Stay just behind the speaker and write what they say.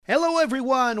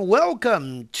everyone.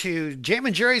 Welcome to Jam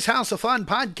and Jerry's House of Fun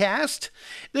podcast.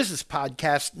 This is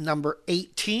podcast number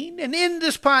 18. And in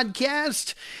this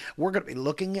podcast, we're going to be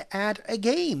looking at a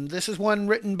game. This is one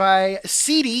written by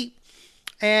CD,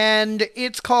 and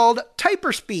it's called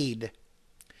Typerspeed.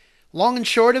 Long and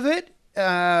short of it,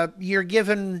 you're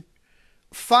given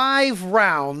 5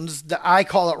 rounds. I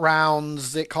call it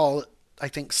rounds. They call it, I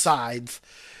think, sides.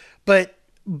 But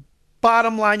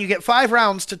bottom line, you get 5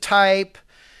 rounds to type.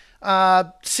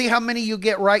 See how many you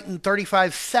get right in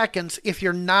 35 seconds if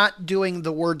you're not doing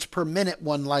the words per minute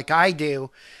one like I do.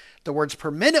 The words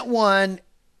per minute one,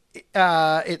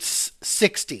 it's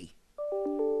 60.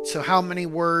 So how many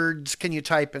words can you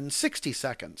type in 60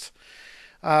 seconds?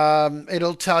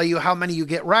 It'll tell you how many you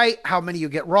get right, how many you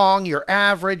get wrong, your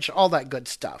average, all that good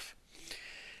stuff.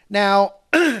 Now,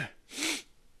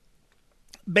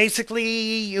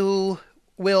 basically, you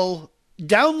will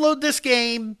download this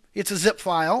game. It's a zip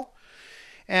file.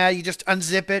 You just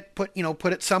unzip it, put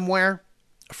it somewhere.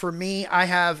 For me, I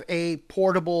have a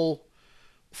portable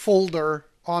folder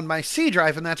on my C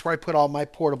drive, and that's where I put all my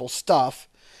portable stuff,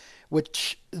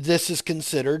 which this is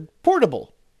considered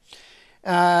portable.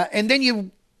 And then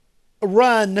you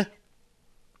run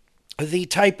the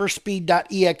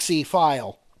Typerspeed.exe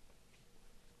file.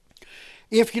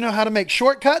 If you know how to make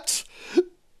shortcuts,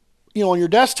 on your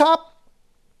desktop,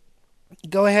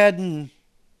 go ahead and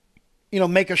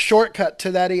make a shortcut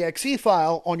to that exe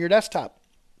file on your desktop.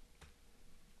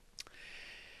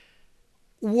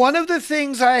 One of the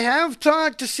things I have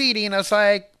talked to CD, and I was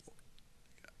like,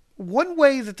 one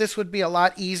way that this would be a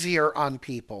lot easier on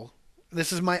people.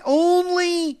 This is my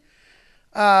only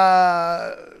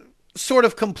sort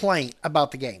of complaint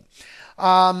about the game.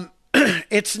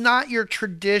 It's not your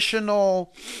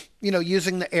traditional,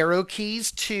 using the arrow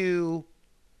keys to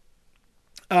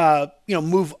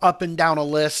move up and down a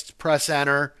list, press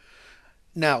enter.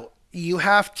 No, you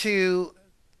have to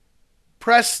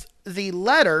press the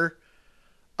letter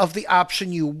of the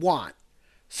option you want.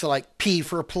 So like P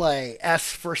for play,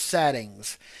 S for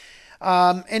settings.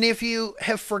 And if you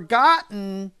have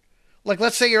forgotten, like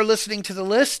let's say you're listening to the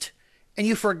list and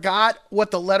you forgot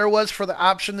what the letter was for the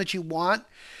option that you want,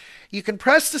 you can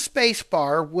press the space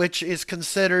bar, which is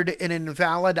considered an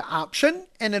invalid option,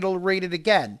 and it'll read it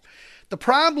again. The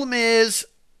problem is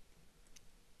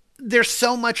there's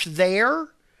so much there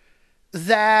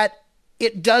that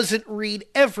it doesn't read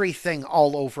everything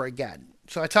all over again.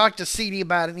 So I talked to CD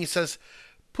about it, and he says,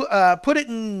 put it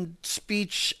in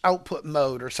speech output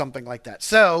mode or something like that.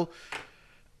 So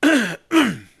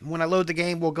when I load the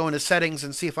game, we'll go into settings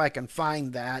and see if I can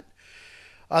find that.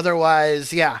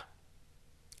 Otherwise,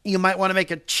 you might want to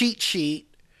make a cheat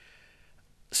sheet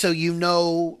so you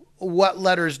know what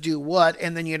letters do what,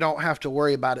 and then you don't have to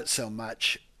worry about it so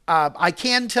much. I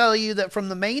can tell you that from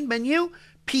the main menu,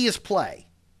 P is play,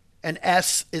 and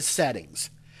S is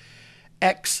settings.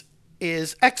 X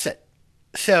is exit.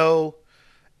 So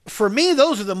for me,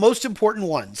 those are the most important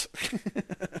ones.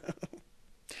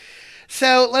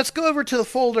 So let's go over to the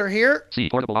folder here. C,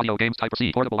 portable audio games,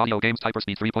 portable audio games,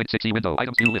 Typerspeed 3.6 window,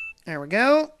 items view list. There we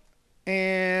go.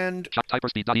 And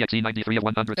Typerspeed.exe 93 of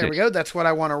 106. There we go. That's what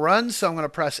I want to run. So I'm going to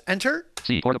press enter.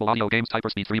 C, portable audio games,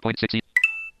 Typerspeed 3.6.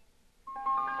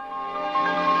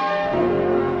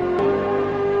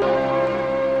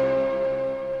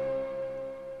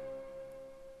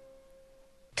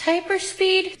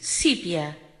 Typerspeed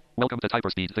Sepia. Welcome to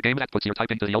Typerspeed, the game that puts your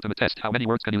typing to the ultimate test. How many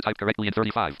words can you type correctly in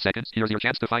 35 seconds? Here's your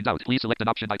chance to find out. Please select an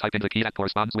option by typing the key that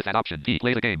corresponds with that option. E.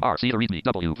 Play the game. R. See the readme.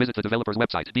 W. Visit the developer's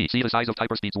website. B. See the size of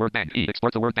Typerspeed's word bank. E.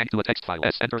 Export the word bank to a text file.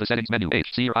 S. Enter the settings menu.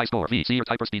 H. See your iScore. V. See your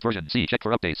Typerspeed version. C. Check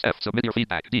for updates. F. Submit your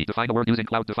feedback. D. Define a word using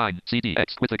Cloud Define. C. D.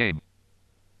 X. Quit the game.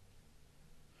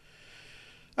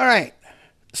 All right.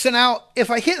 So now,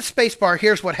 if I hit spacebar,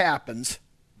 here's what happens.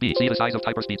 B. See the size of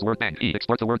Typerspeed's word bank. E.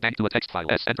 Export the word bank to a text file.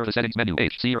 S. Enter the settings menu.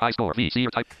 H. See your iScore. V. See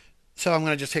your type. So I'm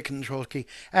going to just hit Control key.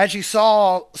 As you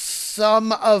saw,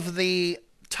 some of the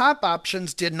top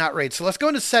options did not read. So let's go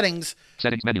into settings.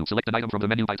 Settings menu. Select an item from the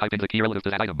menu by typing the key relative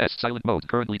to that item. S. Silent mode.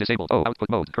 Currently disabled. O.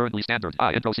 Output mode. Currently standard.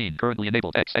 I. Intro scene. Currently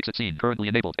enabled. X. Exit scene. Currently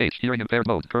enabled. H. Hearing impaired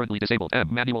mode. Currently disabled.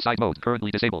 M. Manual side mode.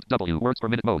 Currently disabled. W. Words per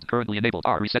minute mode. Currently enabled.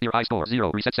 R. Reset your iScore. 0.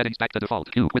 Reset settings back to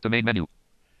default. Q. Quit the main menu.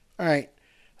 All right.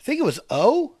 I think it was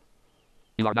O.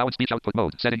 You are now in speech output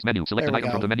mode. Settings menu. Select an item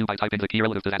from the menu by typing the key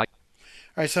relative to that item.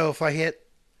 All right. So if I hit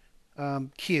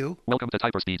Q. Welcome to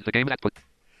Typerspeed, the game that put.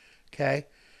 Okay.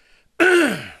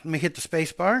 Let me hit the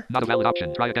space bar. Not a valid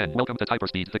option. Try again. Welcome to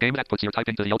Typerspeed, the game that puts your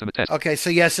typing to the ultimate test. Okay,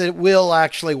 so yes, it will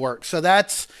actually work. So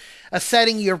that's a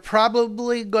setting you're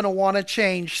probably going to want to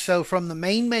change. So from the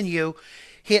main menu,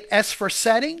 hit S for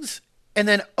settings, and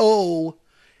then O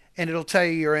and it'll tell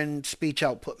you you're in speech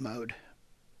output mode.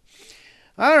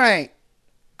 All right.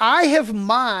 I have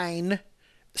mine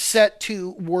set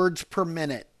to words per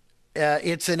minute.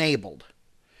 It's enabled.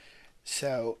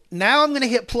 So now I'm going to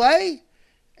hit play.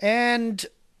 And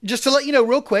just to let you know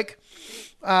real quick,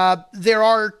 there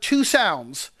are two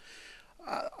sounds.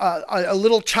 A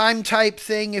little chime type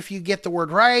thing if you get the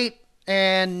word right,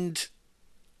 and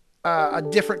a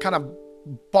different kind of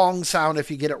bong sound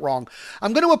if you get it wrong.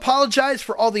 I'm going to apologize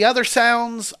for all the other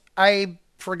sounds. I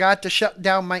forgot to shut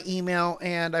down my email,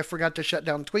 and I forgot to shut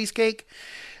down Tweezecake.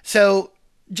 So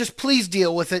just please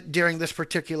deal with it during this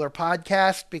particular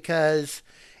podcast because,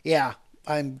 yeah,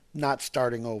 I'm not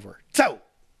starting over. So,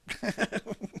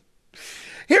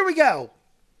 here we go.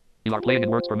 You are playing in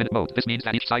words per minute mode. This means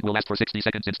that each side will last for 60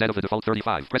 seconds instead of the default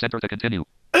 35. Press enter to continue.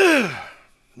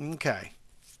 Okay.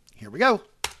 Here we go.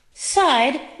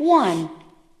 Side 1.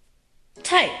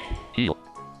 Type. Heel.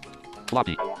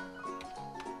 Floppy.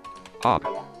 Hog.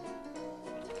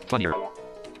 Funnier.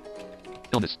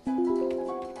 Illness.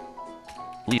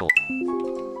 Legal.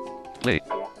 Play.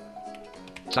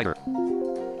 Cider.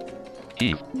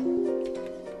 Heave.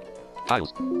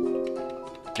 Tiles.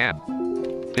 Jam.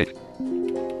 Pick.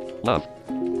 Love.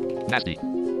 Nasty.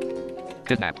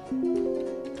 Kidnap.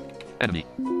 Enemy.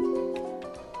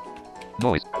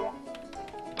 Noise.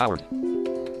 Powered.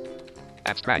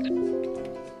 Abstract.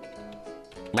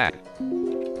 Lag.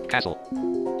 Castle.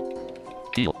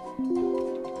 Peel.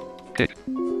 Kick.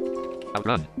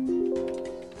 Outrun.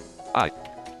 I.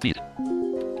 Beat.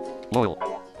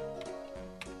 Loyal.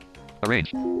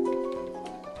 Arrange.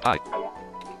 Pie.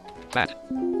 Fat.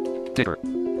 Digger.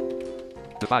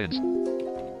 Defiance.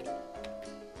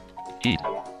 Heat.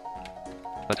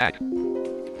 Attack.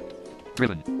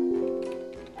 Driven.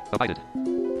 Abided.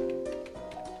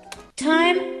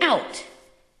 Time out.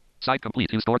 Side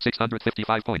complete. You scored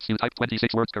 655 points. You typed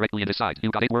 26 words correctly in this side.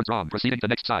 You got 8 words wrong. Proceeding to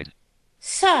next side.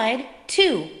 Side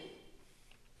 2.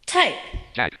 Type.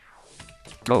 Jag.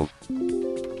 Drove.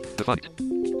 Defunct.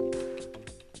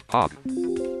 Hog.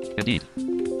 Indeed.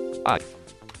 I.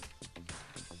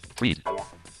 Freed.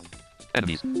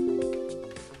 Enemies.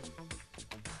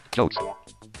 Jokes.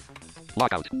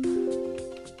 Lockout.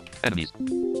 Enemies.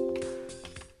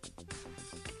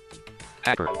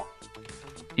 Hacker.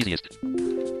 Easiest.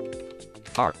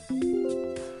 R.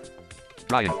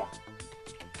 Ryan.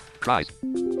 Cries.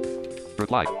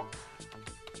 Reply.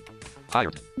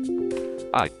 Hired.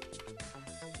 I.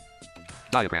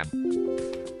 Diagram.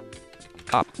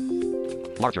 Cop.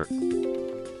 Larger.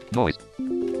 Noise.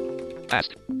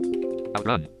 Fast.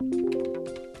 Outrun.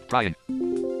 Prying.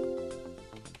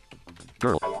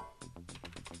 Girl.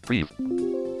 Grieve.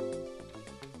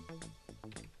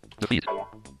 Defeat.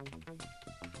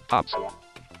 Hops.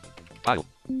 Pile.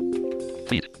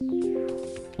 Feet.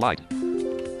 Light.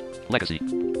 Legacy.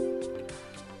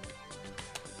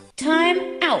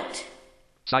 Time out.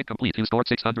 Side complete. You scored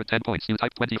 610 points. You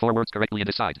typed 24 words correctly in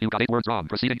this side. You got 8 words wrong.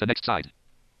 Proceeding to next side.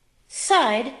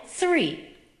 Side 3.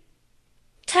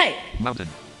 Type. Mountain.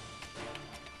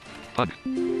 Hug.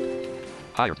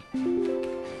 Hired.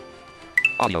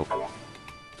 Audio.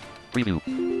 Preview.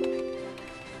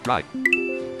 Rye.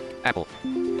 Apple.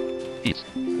 Eats.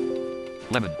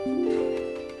 Lemon.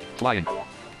 Flying.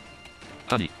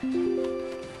 Honey.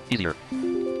 Easier.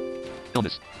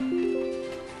 Illness.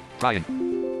 Frying.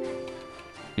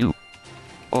 You.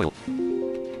 Oil.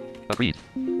 Agreed.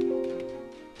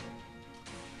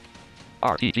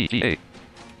 RTGGA.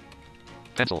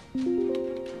 Pencil.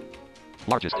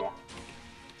 Largest.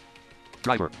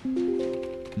 Driver.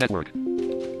 Network.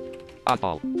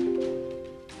 Oddball.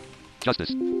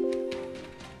 Justice.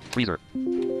 Freezer.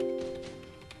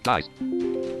 Dies.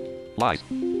 Lies.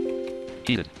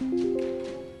 Heated.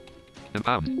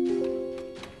 Impound.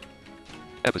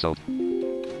 Episode.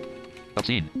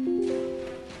 Obscene.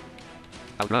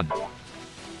 Outrun.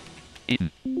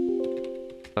 Eaten.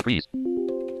 Agrees.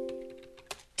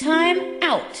 Time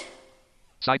out.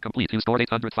 Side complete. You scored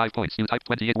 805 points. You typed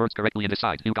 28 words correctly in this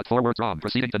side. You got 4 words wrong.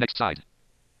 Proceeding to next side.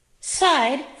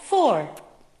 Side 4.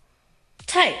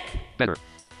 Type. Better.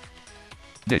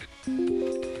 Nick.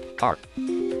 Car.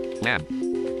 Lamb.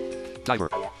 Diver.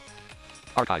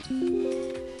 Archives.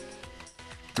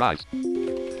 Drives.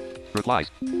 Replies.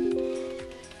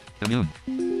 Immune.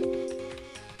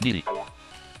 Needy.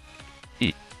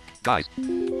 E. Guys.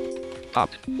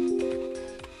 Opt.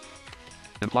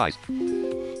 Implies.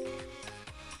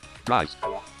 Drives.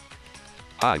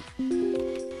 Hive.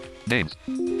 Names.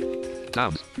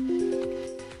 Sounds.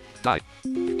 Die.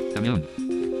 Immune.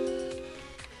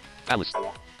 Alice.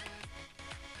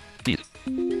 Beat.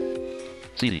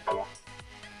 CD.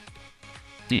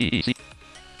 DEEC.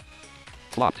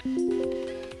 Locked.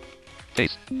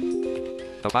 Case.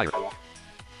 A fire.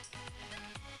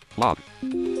 Log.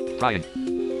 Frying.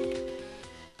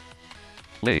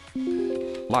 Lay.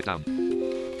 Lockdown.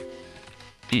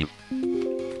 Heave.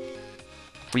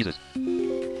 Freezes.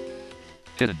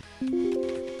 Hidden.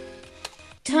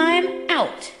 Time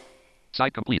out.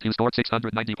 Side complete. You scored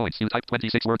 690 points. You typed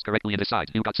 26 words correctly in this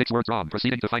side. You got 6 words wrong.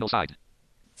 Proceeding to final side.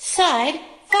 Side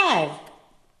 5.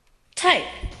 Type.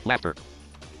 Laughter.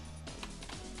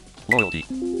 Loyalty.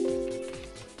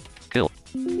 Kill.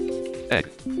 Egg.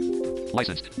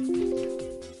 Licensed.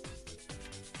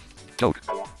 Joke.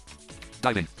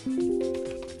 Diving.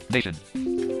 Nation.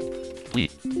 Plea.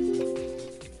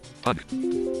 Hug.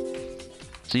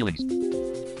 Ceilings.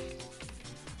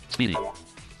 Speedy.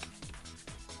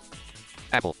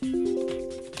 Apple.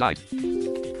 Died.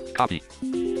 Copy.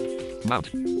 Mount.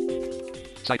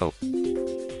 Psycho.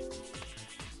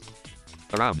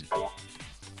 Around.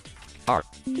 R.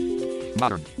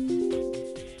 Modern.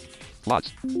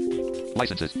 Lots.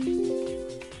 Licenses.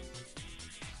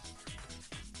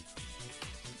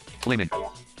 Flaming.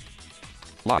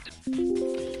 Locked.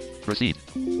 Recede.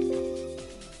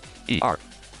 ER.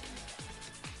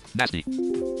 Nasty.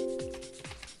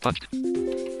 Punched.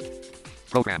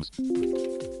 Programs.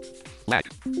 Lag.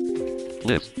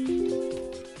 Live.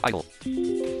 Idle.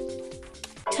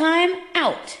 Time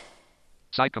out.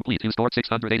 Side complete. You scored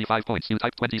 685 points. You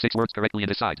typed 26 words correctly in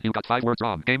this side. You got 5 words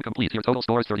wrong. Game complete. Your total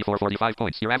score is 3445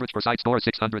 points. Your average per side score is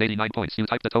 689 points. You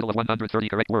typed a total of 130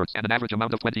 correct words and an average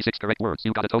amount of 26 correct words.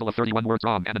 You got a total of 31 words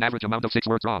wrong and an average amount of 6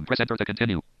 words wrong. Press enter to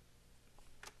continue.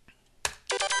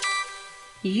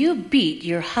 You beat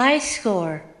your high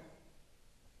score.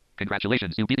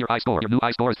 Congratulations. You beat your high score. Your new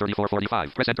high score is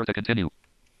 3445. Press enter to continue.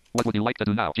 What would you like to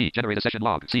do now? G. Generate a session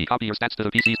log. C. Copy your stats to the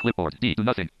PC's clipboard. D. Do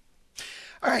nothing.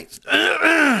 All right.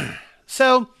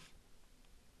 So,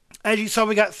 as you saw,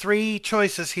 we got 3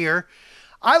 choices here.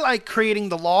 I like creating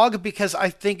the log because I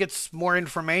think it's more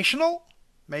informational.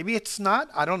 Maybe it's not.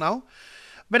 I don't know.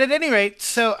 But at any rate,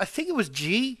 so I think it was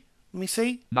G. Let me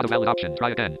see. Not a valid option.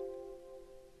 Try again.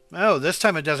 Oh, this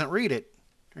time it doesn't read it.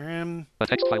 A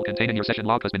text file containing your session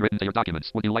log has been written to your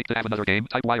documents. Would you like to have another game?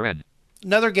 Type Y or N.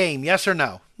 Another game, yes or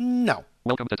no? No.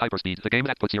 Welcome to Typerspeed, the game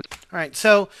that puts your... All right,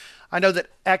 so I know that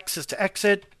X is to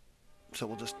exit, so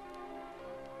we'll just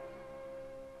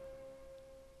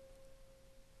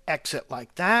exit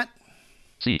like that.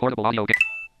 C. Portable audio game.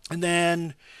 And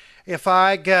then if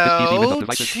I go to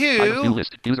Items,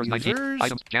 list. Users 19. users,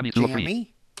 Items, Jammy 2 of 3.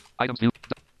 Jammy. Items view.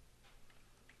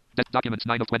 Documents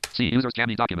 9 of 20. C. Users,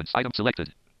 Jammy documents. Item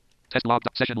selected. Test log.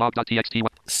 Session log.txt.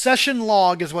 Session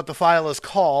log is what the file is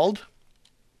called,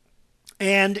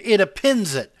 and it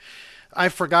appends it. I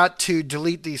forgot to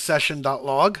delete the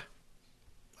session.log.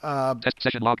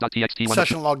 Session log.txt.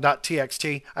 Session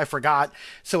log.txt. I forgot,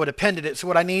 so it appended it. So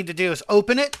what I need to do is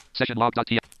open it, Session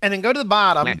log.txt. and then go to the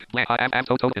bottom. Blank. Av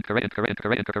total. Incorrect.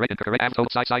 Av total.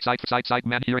 Side.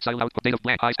 Man here. Exile output. Date of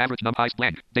blank. Highs. Average num. Highs.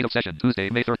 Blank. Date of session. Tuesday,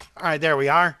 May 3rd. All right, there we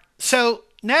are. So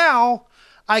now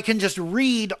I can just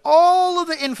read all of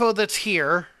the info that's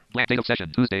here. Blank. Date of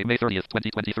session. Tuesday, May 30th,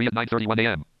 2023 at 9:31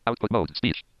 a.m. Output mode.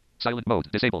 Speech. Silent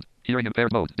mode. Disabled. Hearing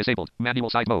impaired mode. Disabled. Manual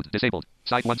side mode. Disabled.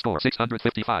 Side 1 score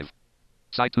 655.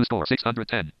 Side 2 score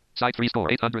 610. Side 3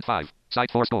 score 805.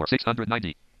 Side 4 score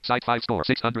 690. Side 5 score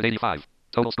 685.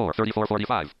 Total score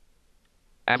 3445.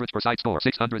 Average per side score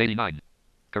 689.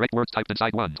 Correct words typed in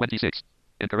side 1 26.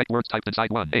 Incorrect words typed in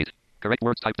side 1 8. Correct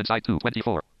words typed in side 2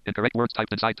 24. Incorrect words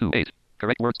typed in side 2 8.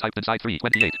 Correct words typed in side 3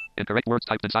 28. Incorrect words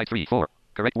typed in side 3 4.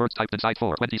 Correct words typed inside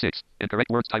 4, 26.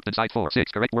 Incorrect words typed inside 4,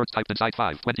 6. Correct words typed inside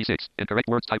 5, 26. Incorrect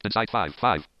words typed inside 5,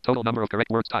 5. Total number of correct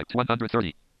words typed,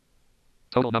 130.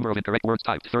 Total number of incorrect words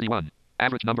typed, 31.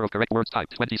 Average number of correct words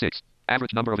typed, 26.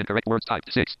 Average number of incorrect words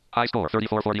typed, 6. High score,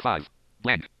 3445.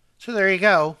 Blank. So there you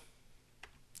go.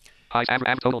 High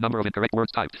total number of incorrect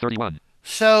words typed, 31.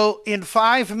 So in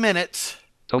 5 minutes...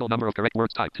 Total number of correct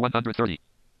words typed, 130.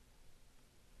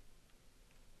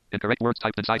 Incorrect words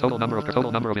typed inside total number of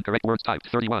incorrect words typed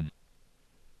 31.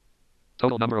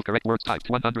 Total number of correct words typed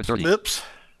 130. Oops.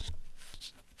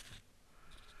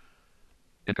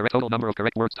 Incorrect total number of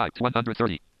correct words typed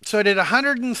 130. So I did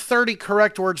 130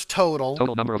 correct words total.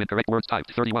 Total number of incorrect words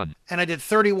typed 31. And I did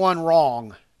 31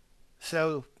 wrong.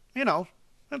 So, you know,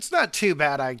 that's not too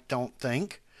bad, I don't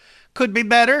think. Could be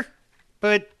better,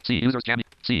 but... C. Users Jammy.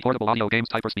 C. Portable audio games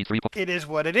Typerspeed 3. It is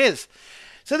what it is.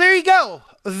 So there you go.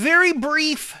 A very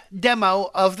brief demo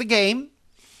of the game.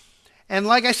 And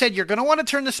like I said, you're going to want to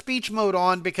turn the speech mode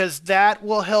on because that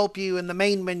will help you in the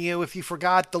main menu if you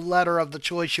forgot the letter of the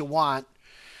choice you want.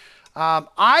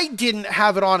 I didn't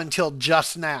have it on until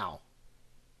just now.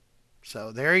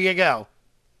 So there you go.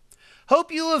 Hope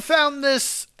you have found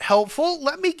this helpful.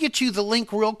 Let me get you the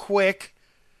link real quick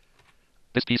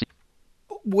This PC.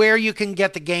 where you can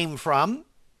get the game from.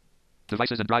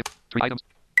 Devices and drive. 3 items.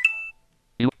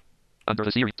 Under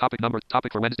the series. Topic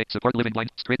for Wednesday. Support living line.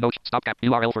 Script note. Stopgap.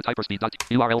 URL for Typerspeed.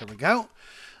 URL. There we go.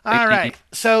 All right.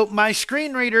 So my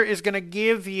screen reader is going to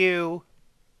give you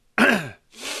the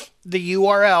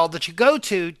URL that you go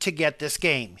to get this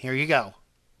game. Here you go.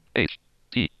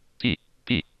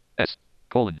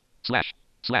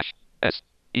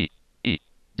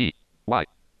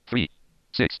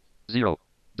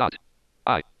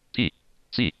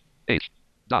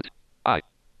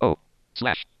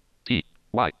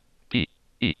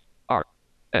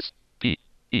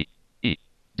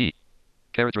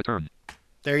 Carriage return.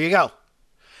 There you go.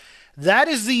 That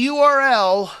is the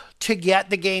URL to get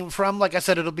the game from. Like I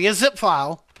said, it'll be a zip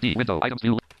file. D window items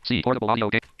view. C portable audio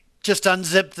game. Just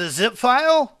unzip the zip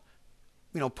file,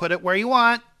 put it where you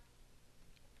want,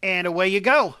 and away you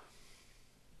go.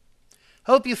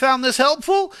 Hope you found this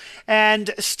helpful,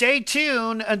 and stay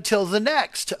tuned until the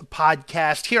next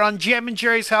podcast here on Jam and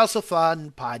Jerry's House of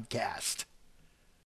Fun podcast.